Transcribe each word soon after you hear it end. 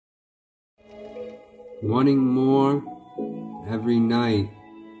wanting more every night.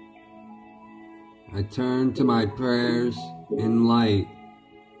 I turn to my prayers in light.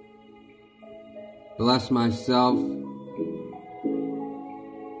 Bless myself,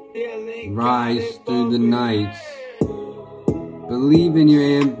 rise through the nights. Believe in your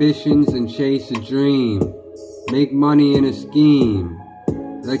ambitions and chase a dream. Make money in a scheme.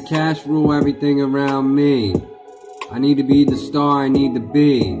 Let cash rule everything around me. I need to be the star I need to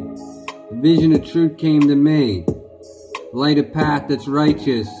be. The vision of truth came to me. Light a path that's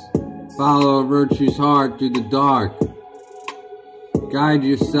righteous. Follow a virtue's heart through the dark. Guide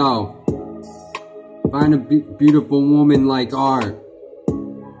yourself. Find a beautiful woman like art.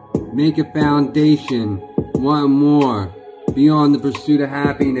 Make a foundation. Want more. Be on the pursuit of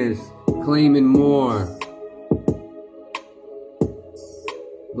happiness. Claiming more.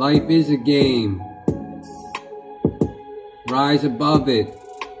 Life is a game. Rise above it.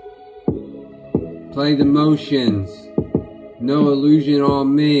 Play the motions. No illusion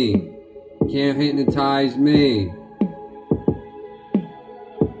on me. Can't hypnotize me.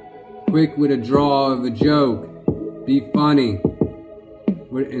 Quick with a draw of a joke. Be funny.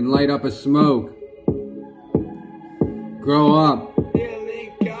 And light up a smoke. Grow up.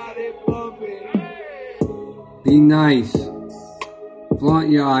 Be nice. Flaunt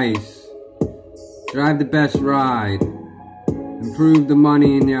your ice. Drive the best ride. Improve the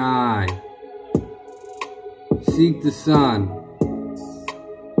money in your eye. Seek the sun.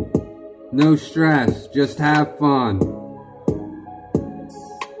 No stress, just have fun.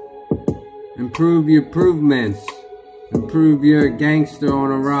 Improve your improvements. Improve your gangster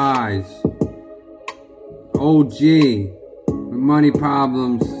on a rise. OG with money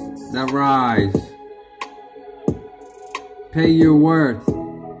problems that rise. Pay your worth.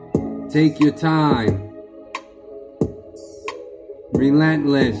 Take your time.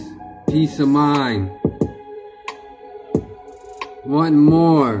 Relentless, peace of mind. Want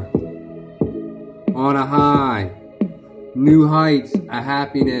more. On a high. New heights of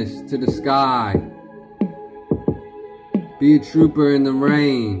happiness to the sky. Be a trooper in the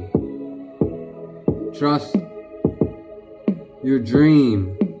rain. Trust your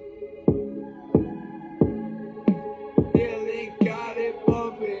dream.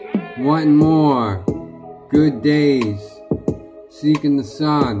 Wanting more. Good days. Seeking the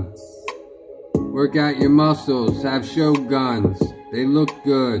sun. Work out your muscles. Have show guns. They look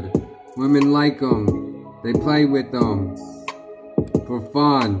good. Women like them. They play with them. For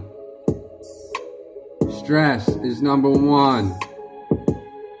fun. Stress is number one.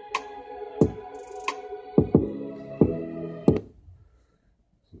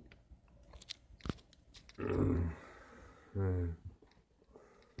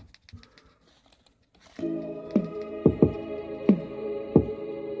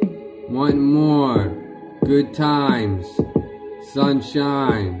 Wanting more. Good times.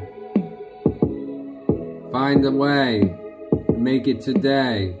 Sunshine. Find a way. Make it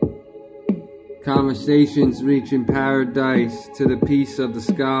today. Conversations reaching paradise to the peace of the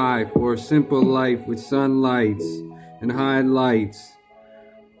sky for a simple life with sunlights and highlights.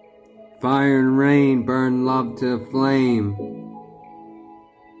 Fire and rain burn love to a flame.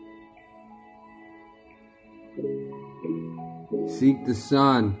 Seek the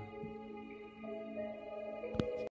sun.